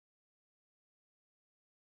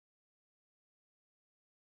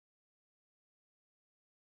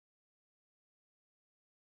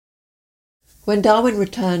When Darwin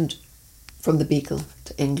returned from the Beagle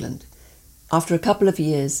to England, after a couple of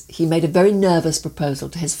years, he made a very nervous proposal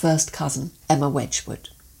to his first cousin, Emma Wedgwood.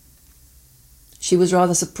 She was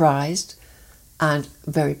rather surprised and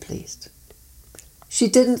very pleased. She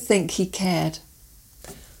didn't think he cared.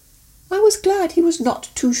 I was glad he was not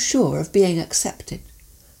too sure of being accepted.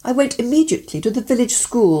 I went immediately to the village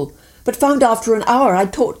school, but found after an hour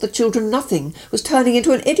I'd taught the children nothing, was turning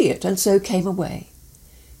into an idiot, and so came away.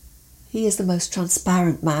 He is the most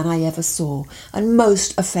transparent man I ever saw, and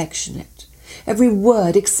most affectionate. Every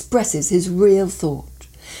word expresses his real thought.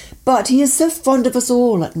 But he is so fond of us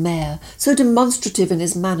all at Mayor, so demonstrative in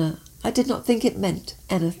his manner, I did not think it meant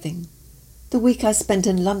anything. The week I spent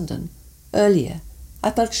in London, earlier,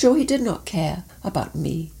 I felt sure he did not care about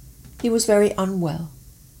me. He was very unwell.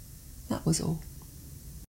 That was all.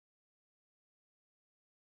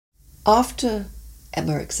 After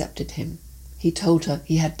Emma accepted him, he told her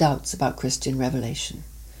he had doubts about Christian revelation.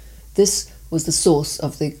 This was the source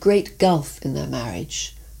of the great gulf in their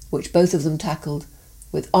marriage, which both of them tackled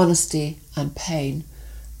with honesty and pain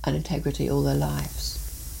and integrity all their lives.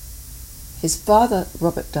 His father,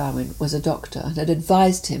 Robert Darwin, was a doctor and had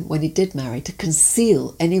advised him when he did marry to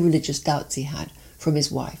conceal any religious doubts he had from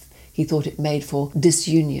his wife. He thought it made for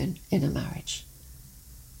disunion in a marriage.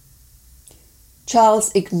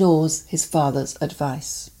 Charles ignores his father's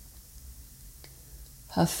advice.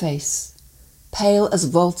 Her face, pale as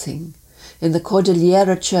vaulting, in the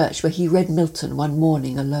Cordillera church where he read Milton one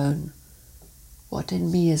morning alone. What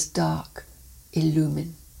in me is dark,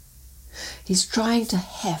 illumine. He's trying to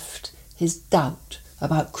heft his doubt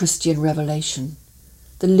about Christian revelation.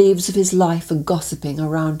 The leaves of his life are gossiping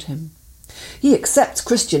around him. He accepts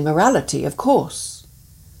Christian morality, of course.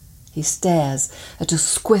 He stares at a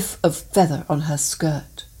squiff of feather on her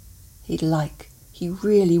skirt. He'd like, he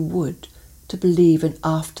really would, to believe in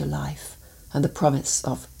afterlife and the promise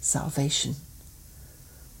of salvation.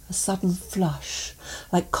 A sudden flush,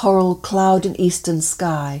 like coral cloud in eastern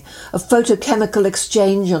sky, a photochemical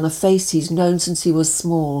exchange on a face he's known since he was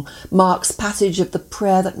small, marks passage of the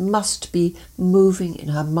prayer that must be moving in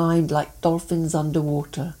her mind like dolphins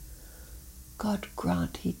underwater. God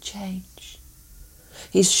grant he change.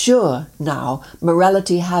 He's sure now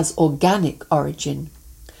morality has organic origin.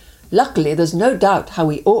 Luckily, there's no doubt how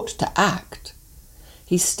he ought to act.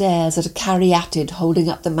 He stares at a caryatid holding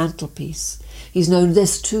up the mantelpiece. He's known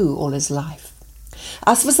this too all his life.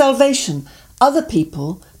 As for salvation, other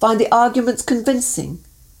people find the arguments convincing.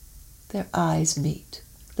 Their eyes meet.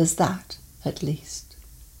 There's that, at least.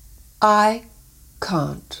 I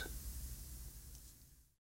can't.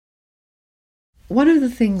 One of the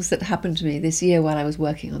things that happened to me this year while I was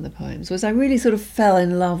working on the poems was I really sort of fell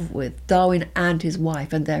in love with Darwin and his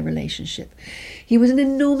wife and their relationship. He was an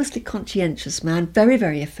enormously conscientious man, very,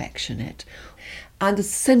 very affectionate. And the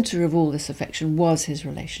centre of all this affection was his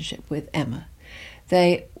relationship with Emma.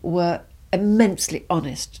 They were immensely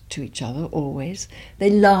honest to each other, always. They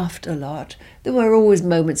laughed a lot. There were always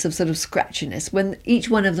moments of sort of scratchiness when each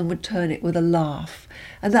one of them would turn it with a laugh.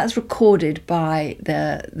 And that's recorded by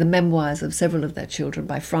the memoirs of several of their children,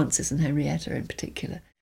 by Francis and Henrietta in particular.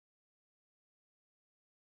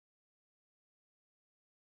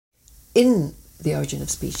 In The Origin of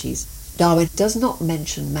Species, Darwin does not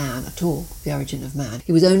mention man at all, the origin of man.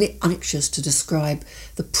 He was only anxious to describe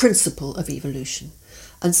the principle of evolution.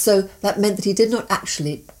 And so that meant that he did not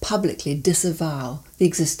actually publicly disavow the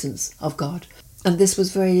existence of God. And this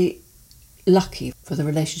was very lucky for the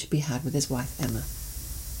relationship he had with his wife, Emma.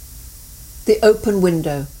 The open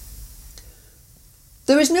window.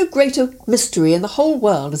 There is no greater mystery in the whole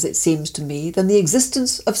world, as it seems to me, than the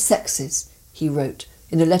existence of sexes, he wrote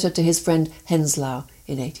in a letter to his friend Henslow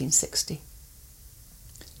in 1860.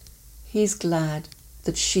 He's glad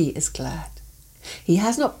that she is glad. He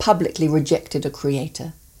has not publicly rejected a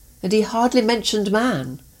creator, and he hardly mentioned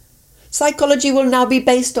man. Psychology will now be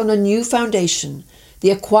based on a new foundation, the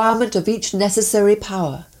acquirement of each necessary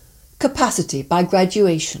power, capacity by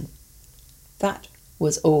graduation. That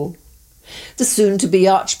was all. The soon-to-be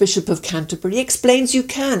Archbishop of Canterbury explains you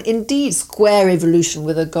can, indeed, square evolution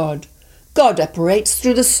with a God. God operates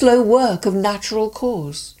through the slow work of natural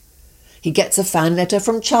cause. He gets a fan letter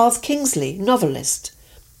from Charles Kingsley, novelist.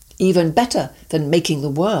 Even better than making the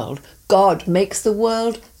world, God makes the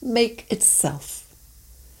world make itself.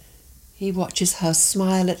 He watches her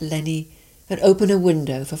smile at Lenny and open a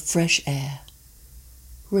window for fresh air.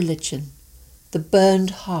 Religion, the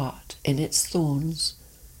burned heart in its thorns,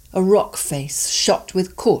 a rock face shot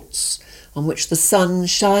with quartz on which the sun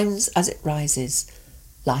shines as it rises,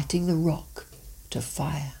 lighting the rock to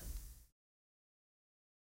fire.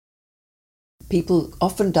 People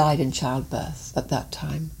often died in childbirth at that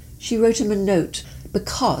time. She wrote him a note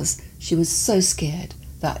because she was so scared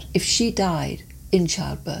that if she died in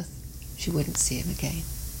childbirth, she wouldn't see him again.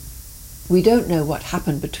 We don't know what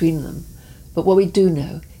happened between them, but what we do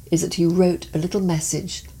know is that he wrote a little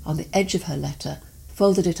message on the edge of her letter,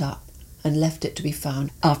 folded it up, and left it to be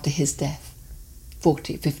found after his death,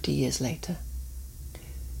 50 years later.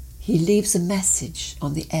 He leaves a message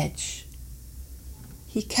on the edge.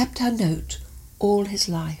 He kept her note all his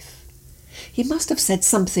life. He must have said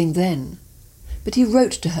something then, but he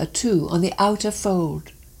wrote to her too on the outer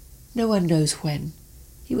fold. No one knows when.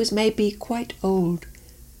 He was maybe quite old.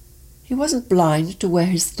 He wasn't blind to where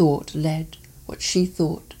his thought led, what she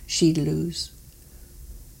thought she'd lose.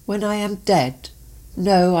 When I am dead,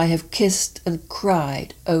 know I have kissed and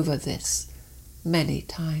cried over this many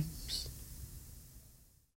times.